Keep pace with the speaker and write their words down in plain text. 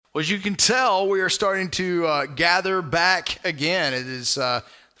Well, as you can tell, we are starting to gather back again. It is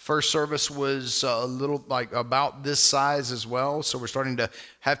first service was a little like about this size as well, so we're starting to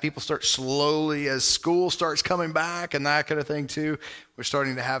have people start slowly as school starts coming back and that kind of thing too. We're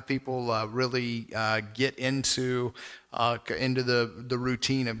starting to have people really get into the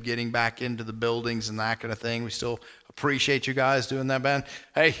routine of getting back into the buildings and that kind of thing. We still appreciate you guys doing that, man.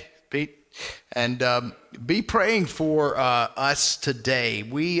 Hey, Pete. And be praying for us today.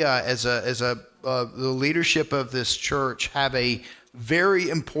 We, as the leadership of this church, have a very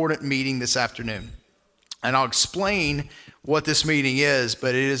important meeting this afternoon. And I'll explain what this meeting is,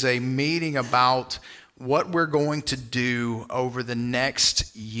 but it is a meeting about what we're going to do over the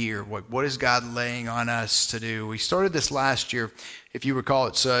next year. What is God laying on us to do? We started this last year. If you recall,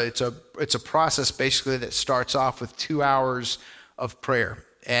 it's a process basically that starts off with 2 hours of prayer.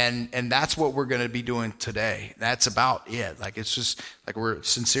 And that's what we're going to be doing today. That's about it. Like, it's just like we're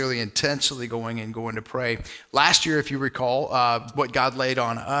sincerely, intentionally going to pray. Last year, if you recall, what God laid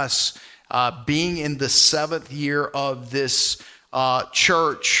on us, being in the 7th year of this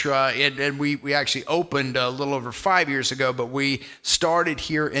church, and we actually opened a little over 5 years ago, but we started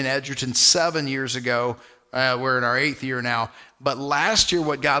here in Edgerton 7 years ago. We're in our 8th year now. But last year,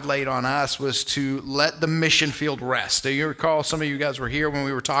 what God laid on us was to let the mission field rest. Do you recall? Some of you guys were here when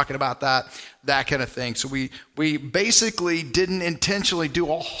we were talking about that kind of thing. So we basically didn't intentionally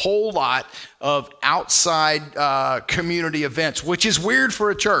do a whole lot of outside community events, which is weird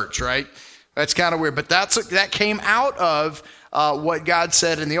for a church, right? That's kind of weird. But that came out of what God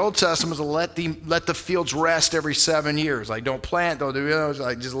said in the Old Testament, was to let the fields rest every 7 years. Like, don't plant, don't do those.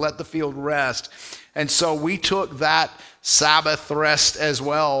 Like, just let the field rest. And so we took that Sabbath rest as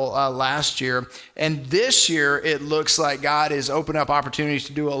well last year. And this year, it looks like God is opening up opportunities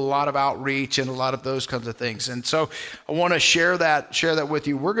to do a lot of outreach and a lot of those kinds of things. And so I want to share that with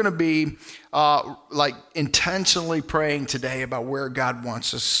you. We're going to be intentionally praying today about where God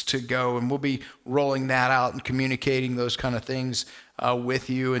wants us to go. And we'll be rolling that out and communicating those kind of things with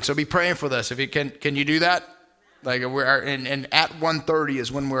you. And so be praying for this. If you can you do that? Like, and at 1:30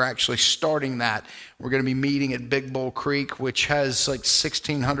 is when we're actually starting that. We're going to be meeting at Big Bull Creek, which has like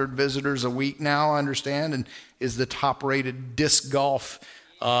 1,600 visitors a week now, I understand, and is the top-rated disc golf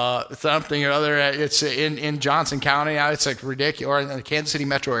something or other. It's in Johnson County now. It's like ridiculous, or in the Kansas City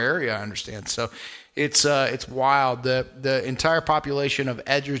metro area, I understand. So it's wild. The entire population of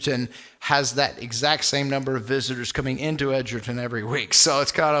Edgerton has that exact same number of visitors coming into Edgerton every week. So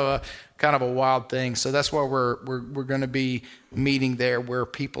it's kind of a wild thing. So that's why we're going to be meeting there, where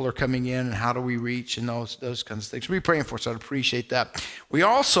people are coming in and how do we reach and those kinds of things. We'll be praying for us. So I'd appreciate that. We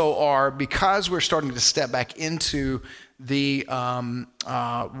also are, because we're starting to step back into the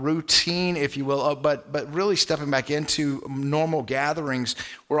routine, if you will, but really stepping back into normal gatherings.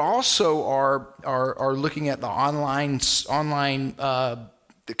 We're also are looking at the online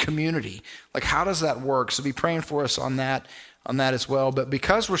the community. Like, how does that work? So be praying for us on that as well. But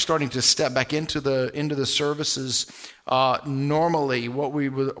because we're starting to step back into the services, normally what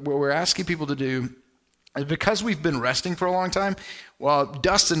we're asking people to do is, because we've been resting for a long time. Well,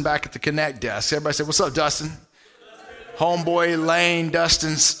 Dustin back at the Connect desk. Everybody say, "What's up, Dustin?" Homeboy Lane,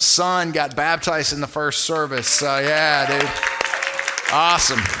 Dustin's son, got baptized in the first service. Yeah, dude.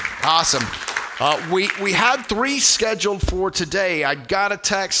 Awesome. We had 3 scheduled for today. I got a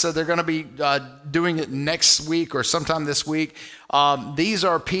text that they're going to be doing it next week or sometime this week. These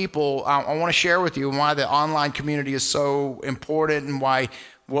are people, I want to share with you why the online community is so important, and why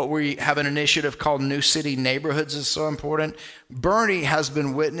what we have an initiative called New City Neighborhoods is so important. Bernie has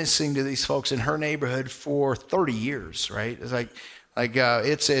been witnessing to these folks in her neighborhood for 30 years, right?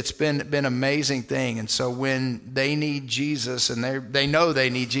 It's it's been amazing thing. And so when they need Jesus, and they know they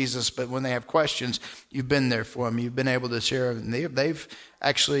need Jesus, but when they have questions, you've been there for them. You've been able to share, and they've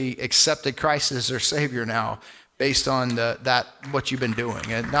actually accepted Christ as their Savior now, based on what you've been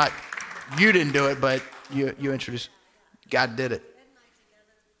doing. And not you didn't do it, but you introduced. God did it.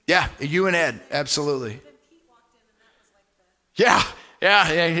 Yeah, you and Ed, absolutely. Yeah.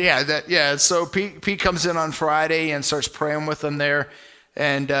 So Pete comes in on Friday and starts praying with them there,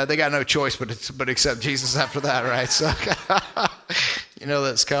 and they got no choice but accept Jesus after that, right? So you know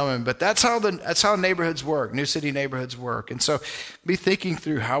that's coming. But that's how neighborhoods work, New City neighborhoods work. And so be thinking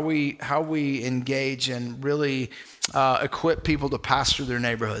through how we engage and really equip people to pastor their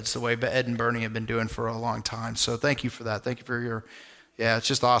neighborhoods the way Ed and Bernie have been doing for a long time. So thank you for that. Thank you for your. Yeah, it's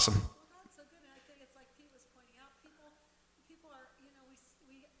just awesome. That's so good, and I think it's like Pete was pointing out. People are,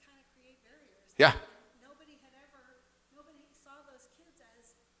 we kind of create barriers. Yeah. Nobody saw those kids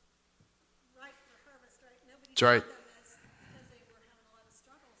as ripe for harvest, right? Nobody That's right. saw them as, because they were having a lot of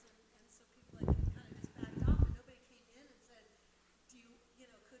struggles.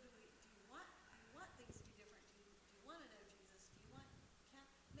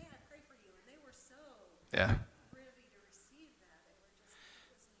 Yeah. ready to receive that. They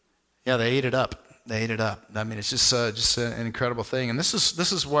were just, Yeah, they ate it up. They ate it up. I mean, it's just an incredible thing. And this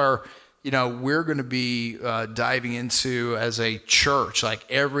is where, we're going to be diving into as a church. Like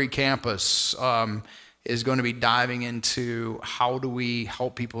every campus is going to be diving into how do we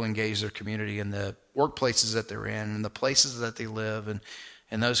help people engage their community in the workplaces that they're in and the places that they live and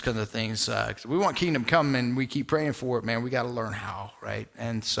those kinds of things. 'Cause we want kingdom come and we keep praying for it, man. We got to learn how, right?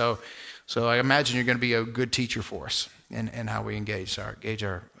 And so I imagine you're going to be a good teacher for us in how we engage our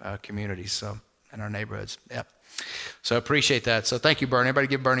communities, so in our neighborhoods. Yep. So appreciate that. So thank you, Bernie. Everybody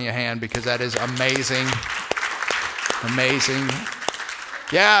give Bernie a hand because that is amazing. Amazing.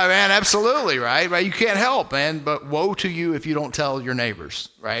 Yeah, man, absolutely, right? You can't help, man, but woe to you if you don't tell your neighbors,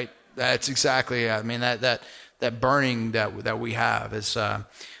 right? That's exactly, I mean, that burning that we have is,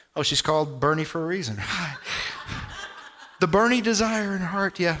 she's called Bernie for a reason. The Bernie desire in her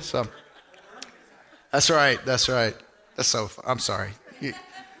heart, yeah, so. That's right. I'm sorry.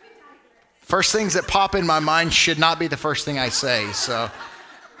 First things that pop in my mind should not be the first thing I say, so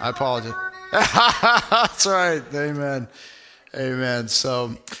I apologize. That's right, amen.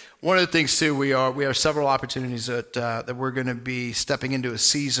 So one of the things too, we have several opportunities that we're going to be stepping into a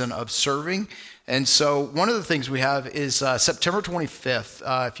season of serving. And so one of the things we have is September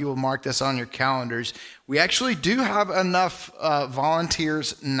 25th. If you will mark this on your calendars, we actually do have enough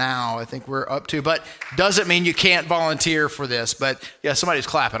volunteers now. I think we're up to, but doesn't mean you can't volunteer for this. But yeah, somebody's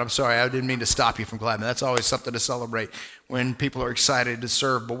clapping. I'm sorry, I didn't mean to stop you from clapping. That's always something to celebrate when people are excited to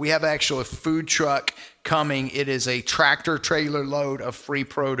serve. But we have actually a food truck coming. It is a tractor trailer load of free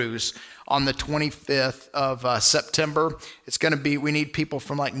produce on the 25th of September. It's going to be, we need people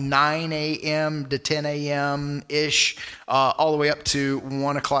from like 9 a.m. to 10 a.m.-ish, all the way up to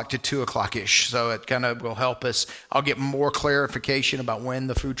 1 o'clock to 2 o'clock-ish. So it kind of will help us. I'll get more clarification about when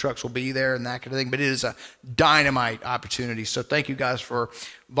the food trucks will be there and that kind of thing. But it is a dynamite opportunity. So thank you guys for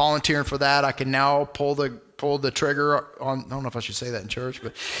volunteering for that. I can now pull the trigger on, I don't know if I should say that in church,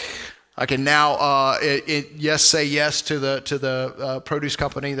 but I can now say yes to the produce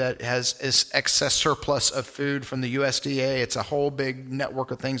company that has excess surplus of food from the USDA. It's a whole big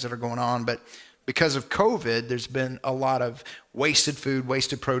network of things that are going on, but because of COVID, there's been a lot of wasted food,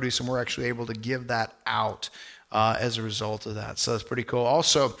 wasted produce, and we're actually able to give that out as a result of that. So that's pretty cool.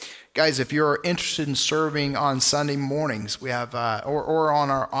 Also, guys, if you're interested in serving on Sunday mornings, we have or on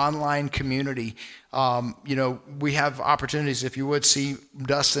our online community. We have opportunities. If you would see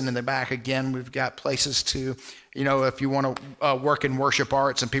Dustin in the back again, we've got places to, if you want to work in worship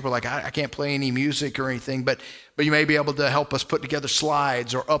arts and people are like, I can't play any music or anything, but you may be able to help us put together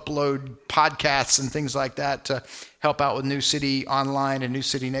slides or upload podcasts and things like that to help out with New City Online and New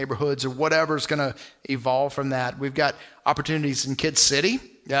City Neighborhoods or whatever's going to evolve from that. We've got opportunities in Kids City.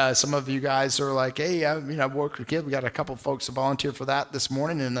 Some of you guys are like, hey, I work with kids. We got a couple of folks to volunteer for that this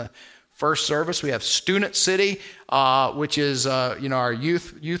morning in the first service. We have Student City, which is our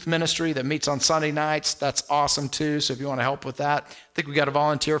youth ministry that meets on Sunday nights. That's awesome too. So if you want to help with that, I think we got a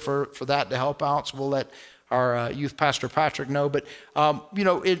volunteer for that to help out. So we'll let our youth pastor Patrick know. But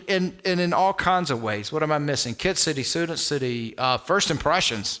in all kinds of ways. What am I missing? Kids City, Student City, First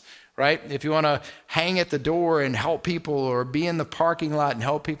Impressions. Right? If you want to hang at the door and help people or be in the parking lot and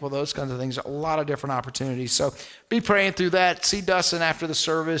help people, those kinds of things, a lot of different opportunities. So be praying through that. See Dustin after the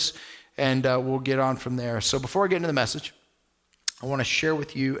service, and we'll get on from there. So before I get into the message, I want to share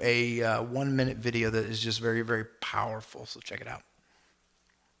with you a 1-minute video that is just very, very powerful. So check it out.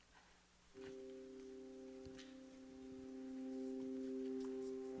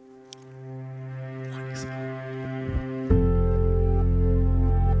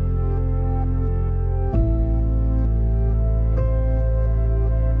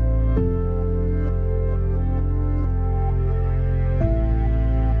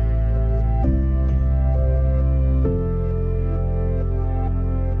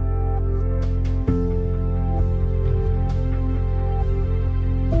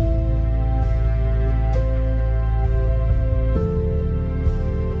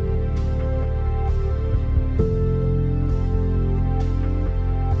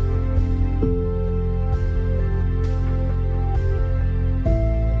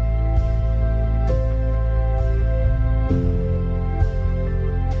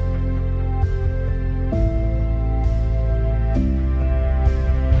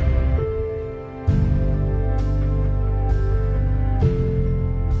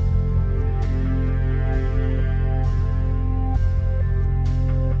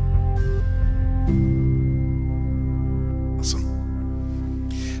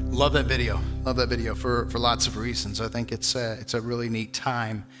 Love that video for lots of reasons. I think it's a really neat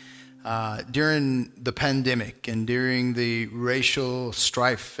time during the pandemic and during the racial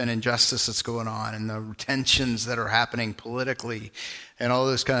strife and injustice that's going on and the tensions that are happening politically and all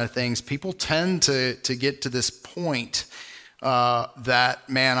those kind of things, people tend to get to this point that,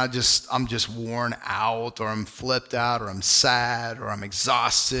 man, I'm just worn out, or I'm flipped out, or I'm sad, or I'm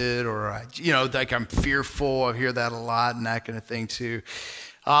exhausted, or like I'm fearful. I hear that a lot and that kind of thing too.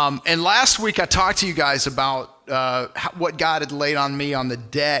 And last week I talked to you guys about what God had laid on me on the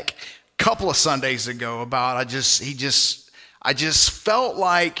deck a couple of Sundays ago. About I just felt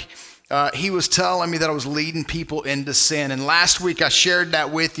like he was telling me that I was leading people into sin. And last week I shared that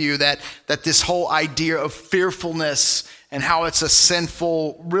with you, that this whole idea of fearfulness and how it's a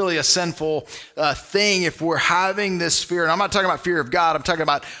sinful thing if we're having this fear. And I'm not talking about fear of God. I'm talking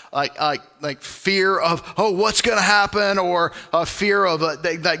about like fear of, oh, what's going to happen, or a fear of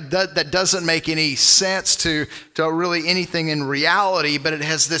that doesn't make any sense to really anything in reality, but it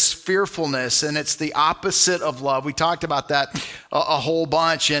has this fearfulness, and it's the opposite of love. We talked about that a whole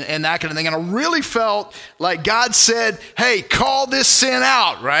bunch and that kind of thing. And I really felt like God said, hey, call this sin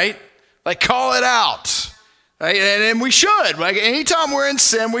out, right? Like, call it out. Right? And we should. Like, anytime we're in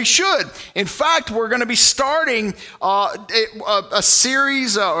sin, we should. In fact, we're going to be starting a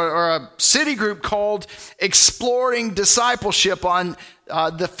series or a city group called Exploring Discipleship on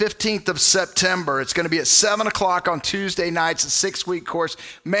the 15th of September. It's going to be at 7 o'clock on Tuesday nights, a 6-week course.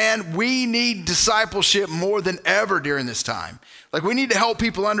 Man, we need discipleship more than ever during this time. Like, we need to help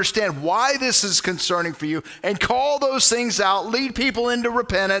people understand why this is concerning for you and call those things out, lead people into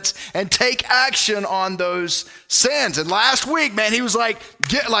repentance, and take action on those sins. And last week, man, he was like,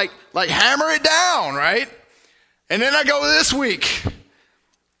 hammer it down, right? And then I go this week,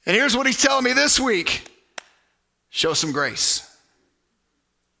 and here's what he's telling me this week: show some grace,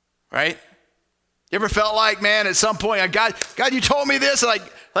 right? You ever felt like, man, at some point, God, you told me this,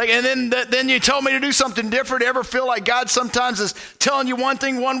 and then you told me to do something different? You ever feel like God sometimes is telling you one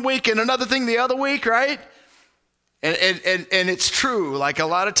thing one week and another thing the other week, right? And it's true. Like, a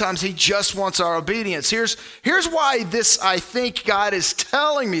lot of times he just wants our obedience. Here's why I think God is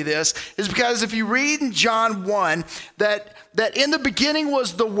telling me this, is because if you read in John 1 that in the beginning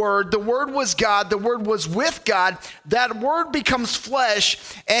was the Word was God, the Word was with God, that Word becomes flesh,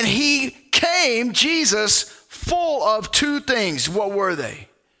 and he came, Jesus, full of two things. What were they?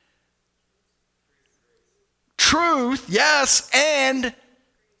 Truth, yes, and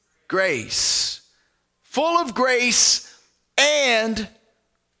grace. Full of grace and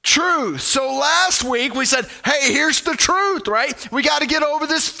truth. So last week we said, hey, here's the truth, right? We got to get over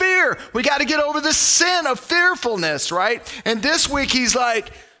this fear. We got to get over this sin of fearfulness, right? And this week he's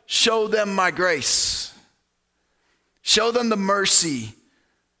like, show them my grace. Show them the mercy.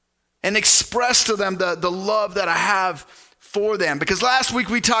 And express to them the love that I have for them. Because last week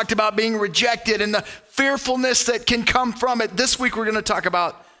we talked about being rejected and the fearfulness that can come from it. This week we're going to talk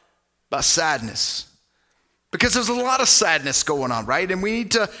about sadness. Because there's a lot of sadness going on, right? And we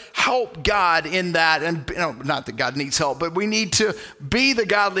need to help God in that. And not that God needs help, but we need to be the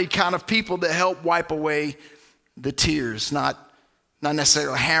godly kind of people that help wipe away the tears, not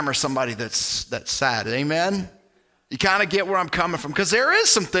necessarily hammer somebody that's sad. Amen? You kind of get where I'm coming from, because there is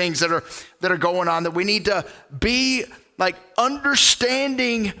some things that are going on that we need to be like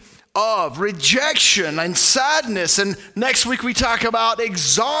understanding of: rejection and sadness. And next week we talk about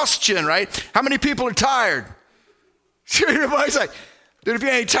exhaustion, right? How many people are tired? Everybody's like, dude, if you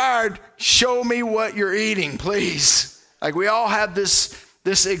ain't tired, show me what you're eating, please. Like, we all have this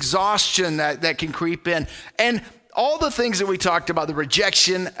exhaustion that can creep in. And all the things that we talked about, the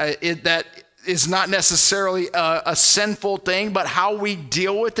rejection, that is not necessarily a sinful thing, but how we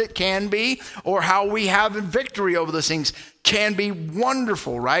deal with it can be, or how we have victory over those things can be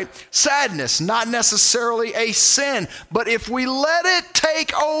wonderful, right? Sadness, not necessarily a sin, but if we let it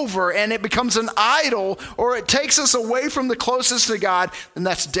take over and it becomes an idol, or it takes us away from the closest to God, then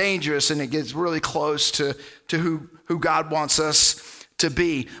that's dangerous, and it gets really close to who God wants us to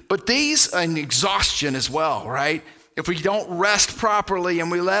be. But and exhaustion as well, right? If we don't rest properly and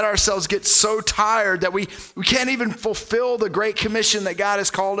we let ourselves get so tired that we can't even fulfill the great commission that God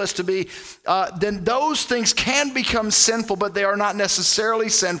has called us to be, then those things can become sinful, but they are not necessarily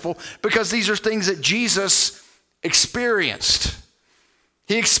sinful, because these are things that Jesus experienced.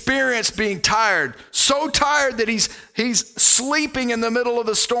 He experienced being tired, so tired that he's sleeping in the middle of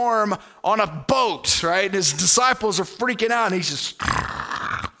the storm on a boat, right? His disciples are freaking out, and he's just,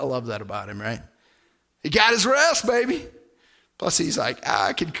 I love that about him, right? He got his rest, baby. Plus, he's like,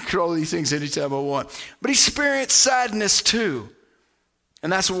 I can control these things anytime I want. But he experienced sadness too.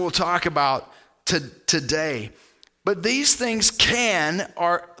 And that's what we'll talk about today. But these things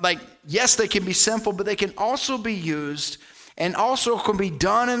yes, they can be sinful, but they can also be used and also can be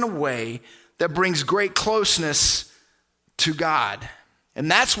done in a way that brings great closeness to God. And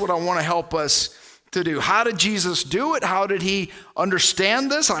that's what I want to help us to do. How did Jesus do it? How did he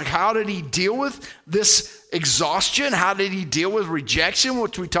understand this? Like, how did he deal with this exhaustion? How did he deal with rejection,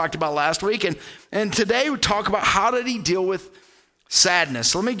 which we talked about last week? And today we talk about how did he deal with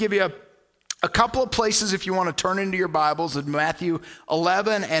sadness. Let me give you a couple of places if you want to turn into your Bibles in Matthew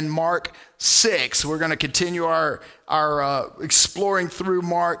 11 and Mark 6. We're going to continue our exploring through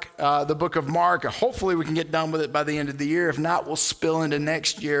Mark, the book of Mark. Hopefully we can get done with it by the end of the year. If not, we'll spill into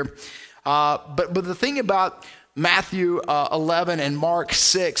next year. But the thing about Matthew 11 and Mark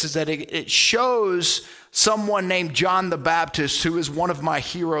 6 is that it shows someone named John the Baptist, who is one of my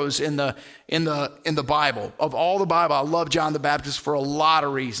heroes in the Bible. Of all the Bible, I love John the Baptist for a lot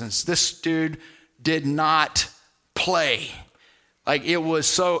of reasons. This dude did not play.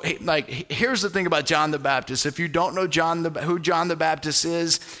 Here's the thing about John the Baptist. If you don't know who John the Baptist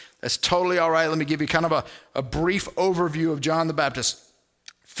is, that's totally all right. Let me give you kind of a brief overview of John the Baptist.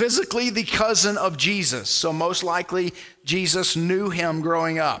 Physically the cousin of Jesus, so most likely Jesus knew him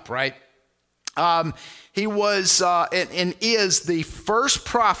growing up, right? He was and is the first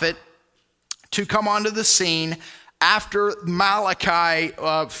prophet to come onto the scene after Malachi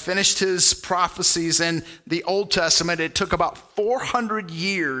finished his prophecies in the Old Testament. It took about 400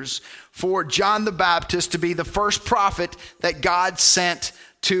 years for John the Baptist to be the first prophet that God sent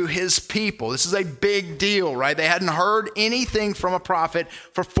to his people. This is a big deal, right? They hadn't heard anything from a prophet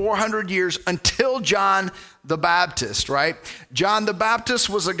for 400 years until John the Baptist, right? John the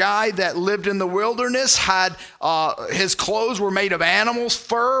Baptist was a guy that lived in the wilderness, had his clothes were made of animals'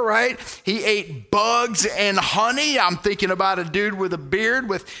 fur, right? He ate bugs and honey. I'm thinking about a dude with a beard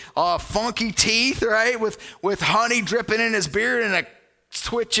with funky teeth, right? With honey dripping in his beard and a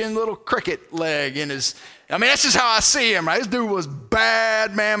twitching little cricket leg in his... that's just how I see him, right? This dude was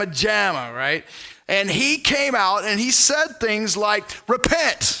bad mamma jamma, right? And he came out and he said things like,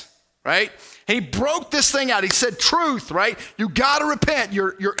 repent, right? He broke this thing out. He said truth, right? You got to repent.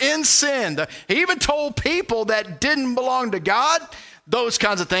 You're in sin. He even told people that didn't belong to God those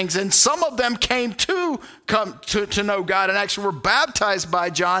kinds of things. And some of them come to know God and actually were baptized by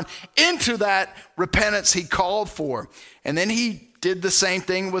John into that repentance he called for. And then he did the same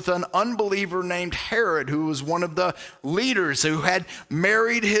thing with an unbeliever named Herod, who was one of the leaders who had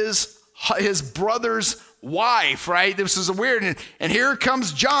married his brother's wife, right? This is weird. And here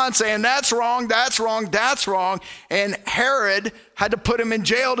comes John saying, that's wrong, that's wrong, that's wrong. And Herod had to put him in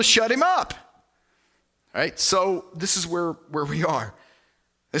jail to shut him up, right? So this is where we are.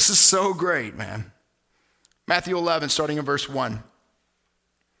 This is so great, man. Matthew 11, starting in verse 1. It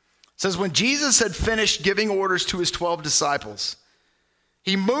says, when Jesus had finished giving orders to his 12 disciples,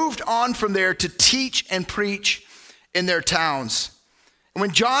 he moved on from there to teach and preach in their towns. And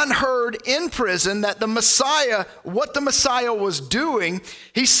when John heard in prison that what the Messiah was doing,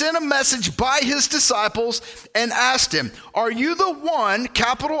 he sent a message by his disciples and asked him, are you the one,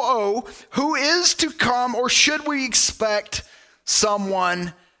 capital O, who is to come, or should we expect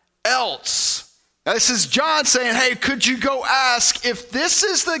someone else? Now, this is John saying, hey, could you go ask if this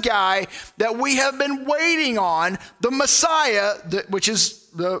is the guy that we have been waiting on, the Messiah, which is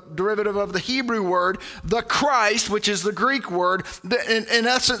the derivative of the Hebrew word, the Christ, which is the Greek word. In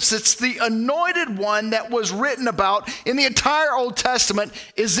essence, it's the anointed one that was written about in the entire Old Testament.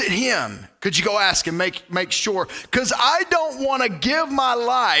 Is it him? Could you go ask him, make sure? Because I don't want to give my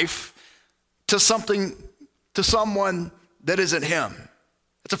life to someone that isn't him.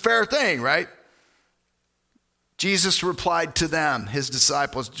 It's a fair thing, right? Jesus replied to them, his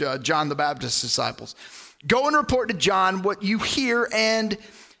disciples, John the Baptist's disciples, go and report to John what you hear and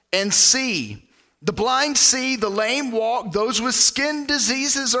see. The blind see, the lame walk, those with skin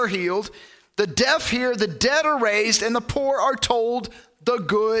diseases are healed, the deaf hear, the dead are raised, and the poor are told the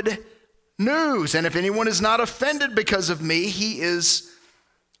good news. And if anyone is not offended because of me, he is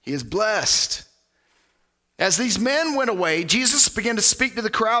blessed. As these men went away, Jesus began to speak to the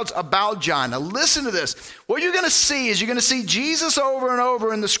crowds about John. Now listen to this. What you're going to see is you're going to see Jesus over and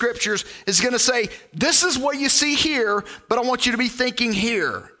over in the scriptures is going to say, this is what you see here, but I want you to be thinking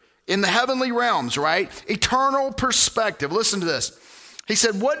here in the heavenly realms, right? Eternal perspective. Listen to this. He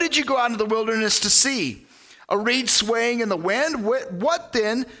said, what did you go out into the wilderness to see? A reed swaying in the wind? What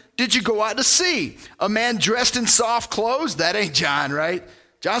then did you go out to see? A man dressed in soft clothes? That ain't John, right?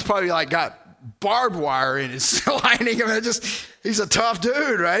 John's probably got barbed wire in his lining. He's a tough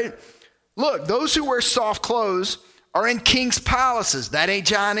dude, right? Look, those who wear soft clothes are in king's palaces. That ain't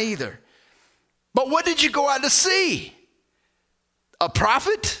John either. But what did you go out to see? A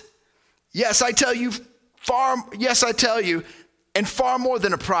prophet? Yes, I tell you, and far more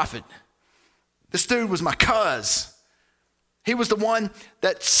than a prophet. This dude was my cuz. He was the one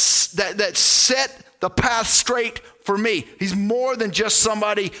that set the path straight for me. He's more than just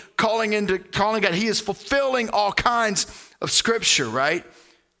somebody calling God. He is fulfilling all kinds of scripture, right?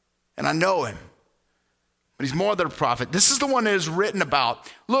 And I know him. But he's more than a prophet. This is the one that is written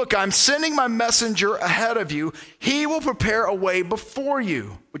about. Look, I'm sending my messenger ahead of you. He will prepare a way before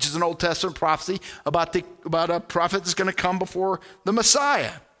you, which is an Old Testament prophecy about a prophet that's going to come before the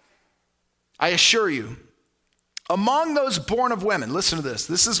Messiah. I assure you, among those born of women, listen to this.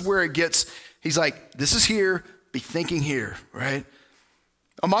 This is where it gets, he's like, this is here, be thinking here, right?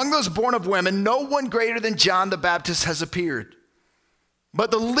 Among those born of women, no one greater than John the Baptist has appeared. But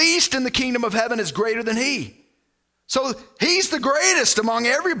the least in the kingdom of heaven is greater than he. So he's the greatest among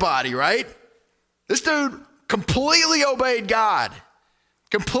everybody, right? This dude completely obeyed God.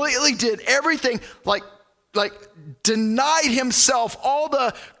 Completely did everything, like denied himself all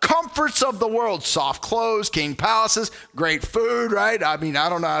the comforts of the world. Soft clothes, king palaces, great food, right? I mean, I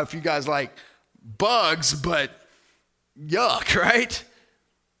don't know if you guys like bugs, but yuck, right?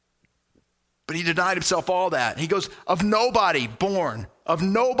 But he denied himself all that. He goes, of nobody born, of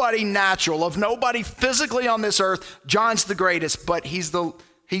nobody natural, of nobody physically on this earth, John's the greatest, but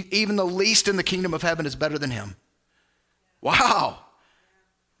even the least in the kingdom of heaven is better than him. Wow.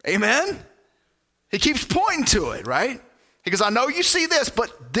 Amen? He keeps pointing to it, right? He goes, I know you see this,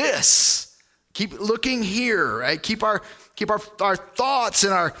 but this. Keep looking here, right? Keep our thoughts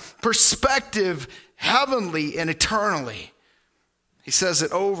and our perspective heavenly and eternally. He says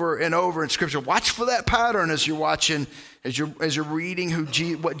it over and over in Scripture. Watch for that pattern as you're watching, as you're reading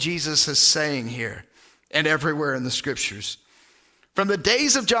what Jesus is saying here and everywhere in the Scriptures. From the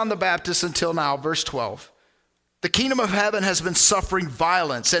days of John the Baptist until now, verse 12, the kingdom of heaven has been suffering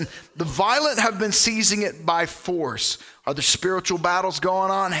violence, and the violent have been seizing it by force. Are there spiritual battles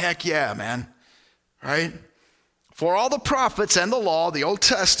going on? Heck yeah, man. Right? For all the prophets and the law, the Old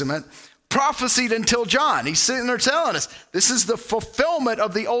Testament, prophesied until John. He's sitting there telling us this is the fulfillment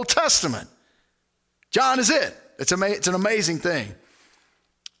of the Old Testament. John is it. It's an amazing thing.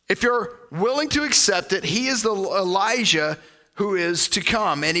 If you're willing to accept it, he is the Elijah who is to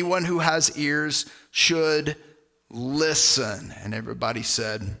come. Anyone who has ears should listen. And everybody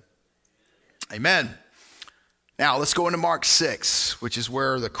said, amen. Now let's go into Mark 6, which is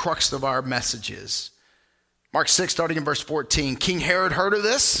where the crux of our message is. Mark 6, starting in verse 14. King Herod heard of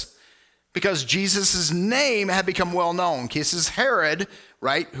this, because Jesus' name had become well known. This is Herod,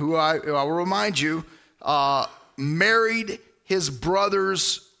 right, who I will remind you, married his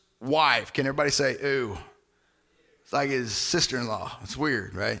brother's wife. Can everybody say, ooh? It's like his sister-in-law. It's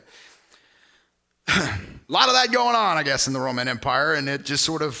weird, right? A lot of that going on, I guess, in the Roman Empire, and it just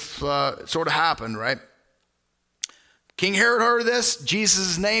sort of happened, right? King Herod heard of this.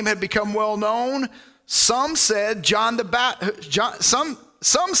 Jesus' name had become well known. Some said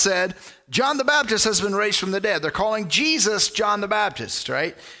Some said John the Baptist has been raised from the dead. They're calling Jesus John the Baptist,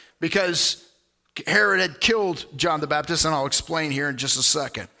 right? Because Herod had killed John the Baptist, and I'll explain here in just a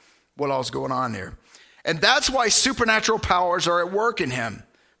second what all's going on here. And that's why supernatural powers are at work in him.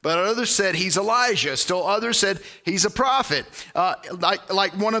 But others said he's Elijah. Still others said he's a prophet,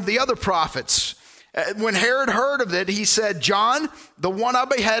 like one of the other prophets. When Herod heard of it, he said, John, the one I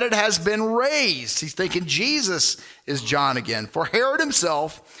beheaded, has been raised. He's thinking Jesus is John again. For Herod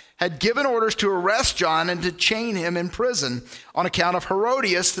himself had given orders to arrest John and to chain him in prison on account of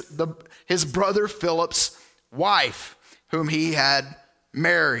Herodias, his brother Philip's wife, whom he had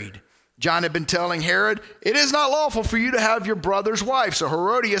married. John had been telling Herod, it is not lawful for you to have your brother's wife. So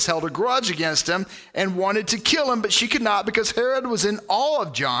Herodias held a grudge against him and wanted to kill him, but she could not, because Herod was in awe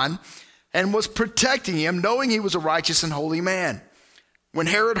of John and was protecting him, knowing he was a righteous and holy man. When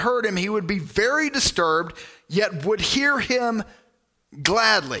Herod heard him, he would be very disturbed, yet would hear him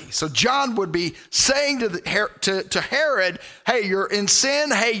gladly. So John would be saying to Herod, hey, you're in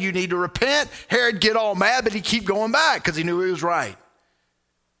sin. Hey, you need to repent. Herod get all mad, but he'd keep going back because he knew he was right.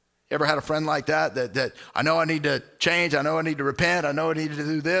 You ever had a friend like that I know I need to change. I know I need to repent. I know I need to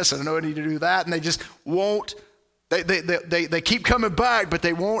do this. I know I need to do that. And they just won't. They keep coming back, but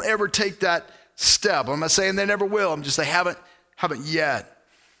they won't ever take that step. I'm not saying they never will. I'm just they haven't yet.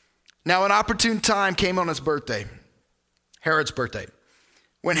 Now, an opportune time came on his birthday, Herod's birthday,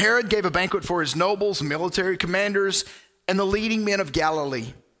 when Herod gave a banquet for his nobles, military commanders, and the leading men of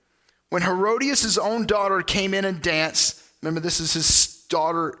Galilee. When Herodias' own daughter came in and danced, remember this is his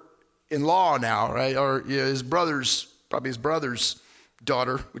daughter-in-law now, right? Or his brother's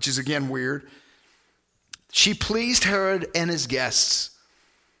daughter, which is again weird. She pleased Herod and his guests.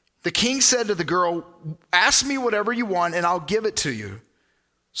 The king said to the girl, "Ask me whatever you want and I'll give it to you."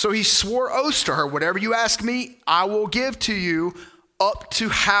 So he swore oaths to her, "Whatever you ask me, I will give to you, up to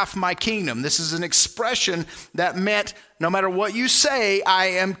half my kingdom." This is an expression that meant no matter what you say, I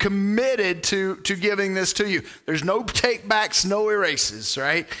am committed to giving this to you. There's no take backs, no erases,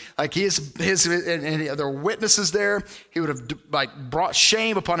 right? Like and there were witnesses there. He would have brought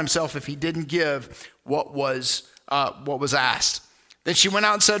shame upon himself if he didn't give what was asked. Then she went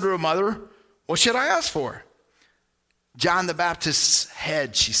out and said to her mother, "What should I ask for?" "John the Baptist's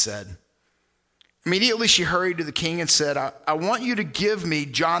head," she said. Immediately she hurried to the king and said, I want you to give me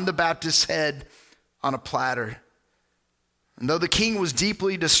John the Baptist's head on a platter." And though the king was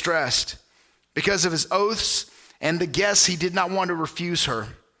deeply distressed because of his oaths and the guests, he did not want to refuse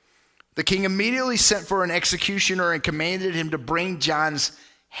her. The king immediately sent for an executioner and commanded him to bring John's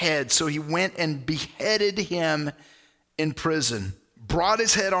head. So he went and beheaded him in prison, brought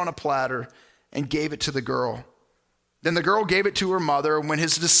his head on a platter, and gave it to the girl. Then the girl gave it to her mother, and when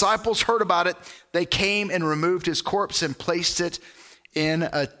his disciples heard about it, they came and removed his corpse and placed it in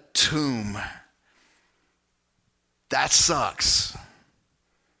a tomb. That sucks.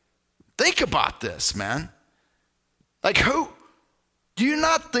 Think about this, man. Like, do you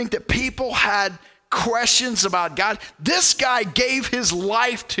not think that people had questions about God? This guy gave his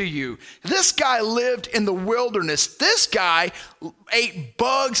life to you. This guy lived in the wilderness. This guy ate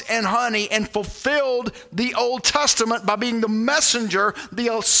bugs and honey and fulfilled the Old Testament by being the messenger,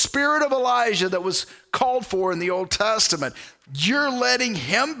 the spirit of Elijah that was called for in the Old Testament. You're letting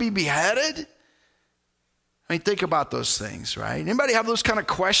him be beheaded? I mean, think about those things, right? Anybody have those kind of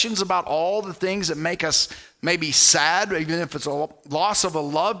questions about all the things that make us maybe sad, even if it's a loss of a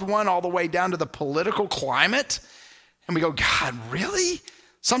loved one, all the way down to the political climate? And we go, God, really?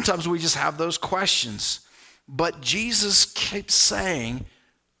 Sometimes we just have those questions. But Jesus keeps saying,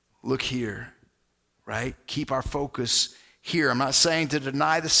 look here, right? Keep our focus here. I'm not saying to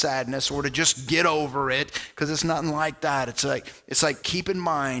deny the sadness or to just get over it, because it's nothing like that. It's like keep in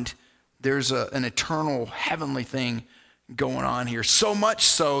mind there's an eternal heavenly thing going on here. So much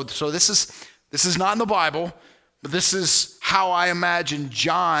so this is not in the Bible, but this is how I imagine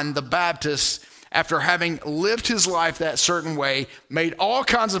John the Baptist, after having lived his life that certain way, made all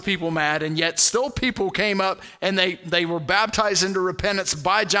kinds of people mad, and yet still people came up and they were baptized into repentance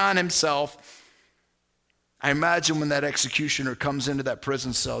by John himself. I imagine when that executioner comes into that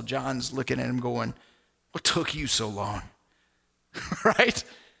prison cell, John's looking at him going, "What took you so long?" Right?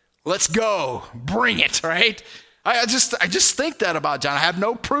 Let's go, bring it, right? I just think that about John. I have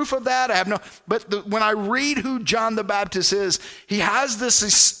no proof of that. When I read who John the Baptist is, he has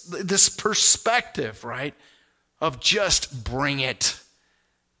this perspective, right, of just bring it.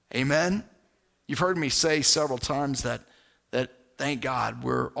 Amen? You've heard me say several times that thank God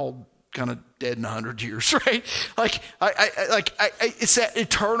we're all kind of dead in 100 years, right? It's that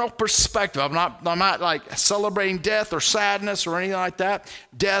eternal perspective. I'm not like celebrating death or sadness or anything like that.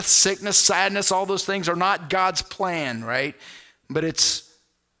 Death, sickness, sadness, all those things are not God's plan, right? But it's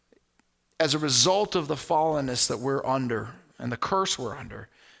as a result of the fallenness that we're under and the curse we're under.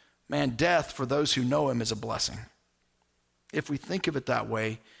 Man, death for those who know him is a blessing. If we think of it that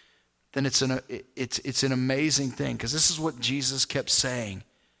way, then it's an amazing thing, because this is what Jesus kept saying.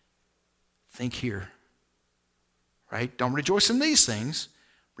 Think here, right? Don't rejoice in these things.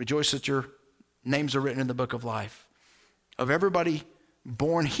 Rejoice that your names are written in the book of life. Of everybody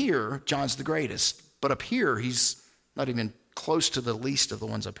born here, John's the greatest. But up here, he's not even close to the least of the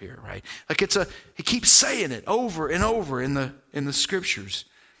ones up here, right? Like he keeps saying it over and over in the scriptures.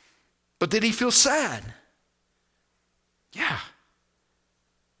 But did he feel sad? Yeah.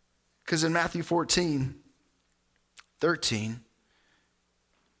 Because in Matthew 14:13,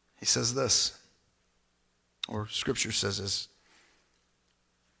 he says this, or scripture says this.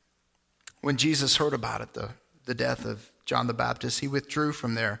 When Jesus heard about it, the death of John the Baptist, he withdrew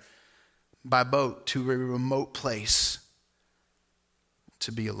from there by boat to a remote place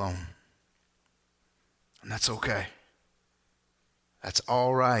to be alone. And that's okay. That's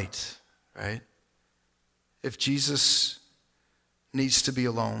all right, right? If Jesus needs to be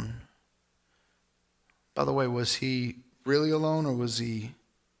alone, by the way, was he really alone, or was he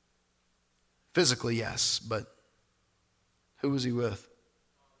physically? Yes, but who was he with?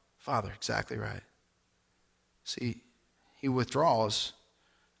 Father, exactly right. See, he withdraws,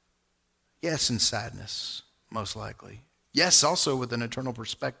 yes, in sadness, most likely. Yes, also with an eternal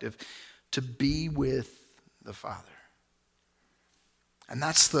perspective, to be with the Father. And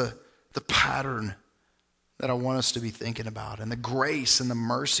that's the pattern that I want us to be thinking about, and the grace and the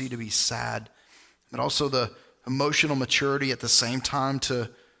mercy to be sad but also the emotional maturity at the same time to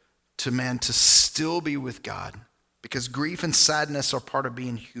still be with God, because grief and sadness are part of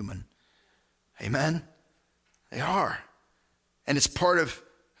being human. Amen? They are. And it's part of,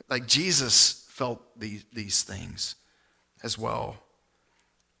 like, Jesus felt these things as well.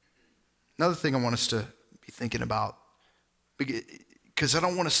 Another thing I want us to be thinking about, because I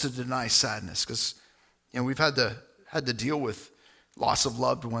don't want us to deny sadness, because, we've had to deal with loss of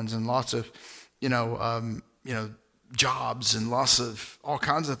loved ones and lots of, jobs and loss of all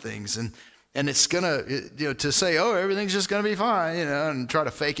kinds of things. And it's gonna, to say, oh, everything's just gonna be fine, and try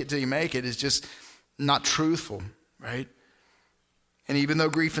to fake it till you make it is just not truthful, right? And even though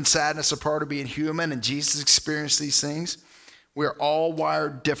grief and sadness are part of being human, and Jesus experienced these things, we're all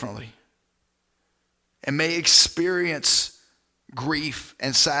wired differently and may experience grief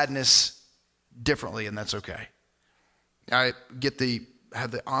and sadness differently, and that's okay. I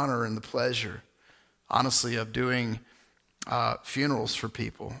have the honor and the pleasure, honestly, of doing funerals for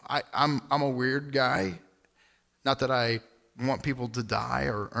people. I'm a weird guy. Not that I want people to die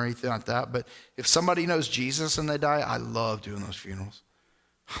or anything like that, but if somebody knows Jesus and they die, I love doing those funerals.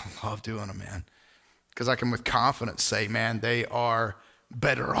 I love doing them, man, because I can with confidence say, man, they are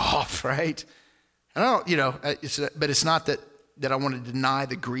better off, right? And I don't, but it's not that I want to deny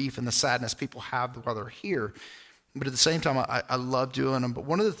the grief and the sadness people have while they're here, but at the same time, I love doing them. But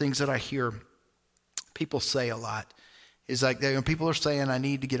one of the things that I hear people say a lot is like, people are saying, I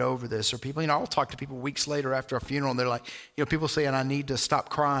need to get over this. Or people, I'll talk to people weeks later after a funeral, and they're like, people saying, I need to stop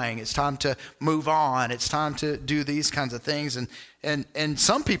crying. It's time to move on. It's time to do these kinds of things. And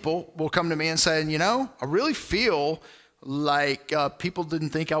some people will come to me and say, I really feel like people didn't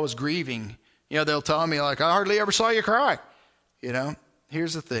think I was grieving. They'll tell me, like, I hardly ever saw you cry.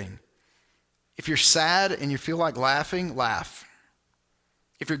 Here's the thing. If you're sad and you feel like laughing, laugh.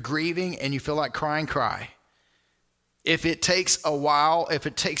 If you're grieving and you feel like crying, cry. If it takes a while, if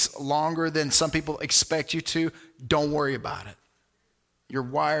it takes longer than some people expect you to, don't worry about it. You're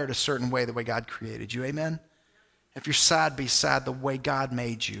wired a certain way, the way God created you. Amen? If you're sad, be sad the way God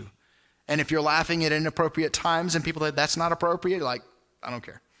made you. And if you're laughing at inappropriate times and people say that's not appropriate, like, I don't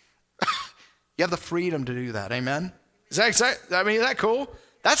care. You have the freedom to do that. Amen? Is that cool?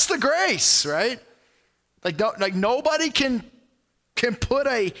 That's the grace, right? Like nobody can put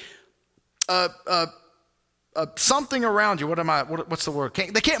a something around you. What's the word?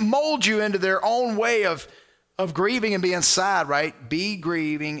 They can't mold you into their own way of grieving and being sad, right? Be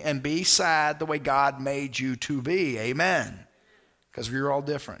grieving and be sad the way God made you to be. Amen. Because we're all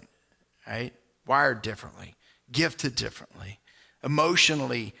different, right? Wired differently, gifted differently,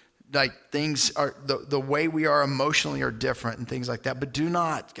 emotionally. Like things are, the way we are emotionally are different and things like that. But do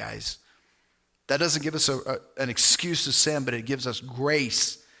not, guys. That doesn't give us an excuse to sin, but it gives us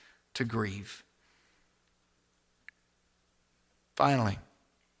grace to grieve. Finally,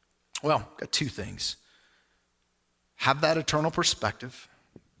 got two things. Have that eternal perspective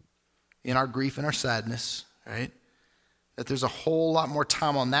in our grief and our sadness, right? That there's a whole lot more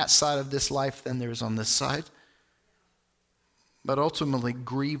time on that side of this life than there is on this side. But ultimately,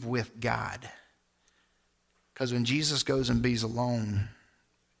 grieve with God. Because when Jesus goes and be's alone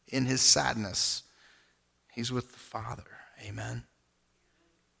in his sadness, he's with the Father. Amen.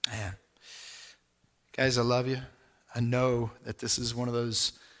 Man. Guys, I love you. I know that this is one of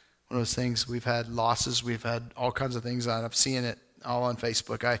those things. We've had losses. We've had all kinds of things. I've seen it all on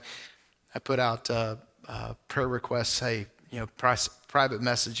Facebook. I put out prayer requests. Hey, private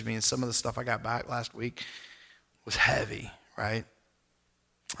message me, and some of the stuff I got back last week was heavy. Right,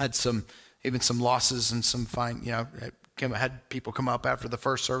 I had some losses and some fine. Had people come up after the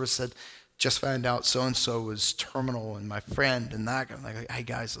first service, said, just found out so and so was terminal, and my friend and that. I'm like, hey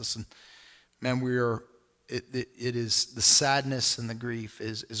guys, listen, man, it is the sadness and the grief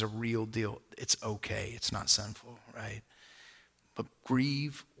is a real deal. It's okay. It's not sinful, right? But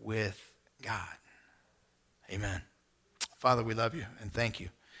grieve with God. Amen. Father, we love you and thank you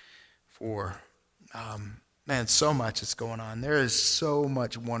for. Man, so much is going on. There is so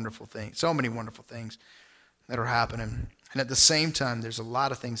many wonderful things that are happening. And at the same time, there's a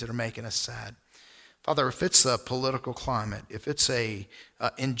lot of things that are making us sad. Father, if it's a political climate, if it's a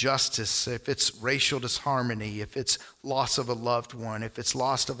injustice, if it's racial disharmony, if it's loss of a loved one, if it's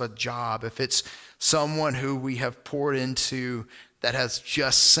loss of a job, if it's someone who we have poured into that has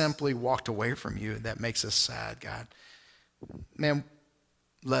just simply walked away from you, that makes us sad, God. Man,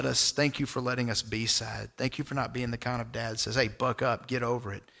 thank you for letting us be sad. Thank you for not being the kind of dad that says, hey, buck up, get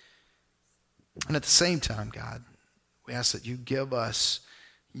over it. And at the same time, God, we ask that you give us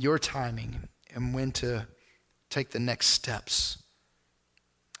your timing and when to take the next steps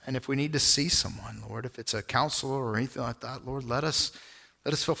And if we need to see someone, Lord, if it's a counselor or anything like that, Lord, let us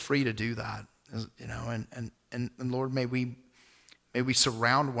feel free to do that. You know, and Lord, may we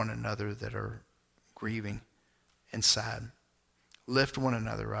surround one another that are grieving and sad. Lift one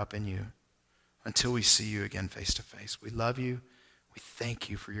another up in you until we see you again face to face. We love you. We thank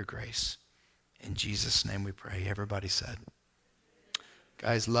you for your grace. In Jesus' name we pray. Everybody said.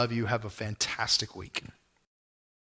 Guys, love you. Have a fantastic week.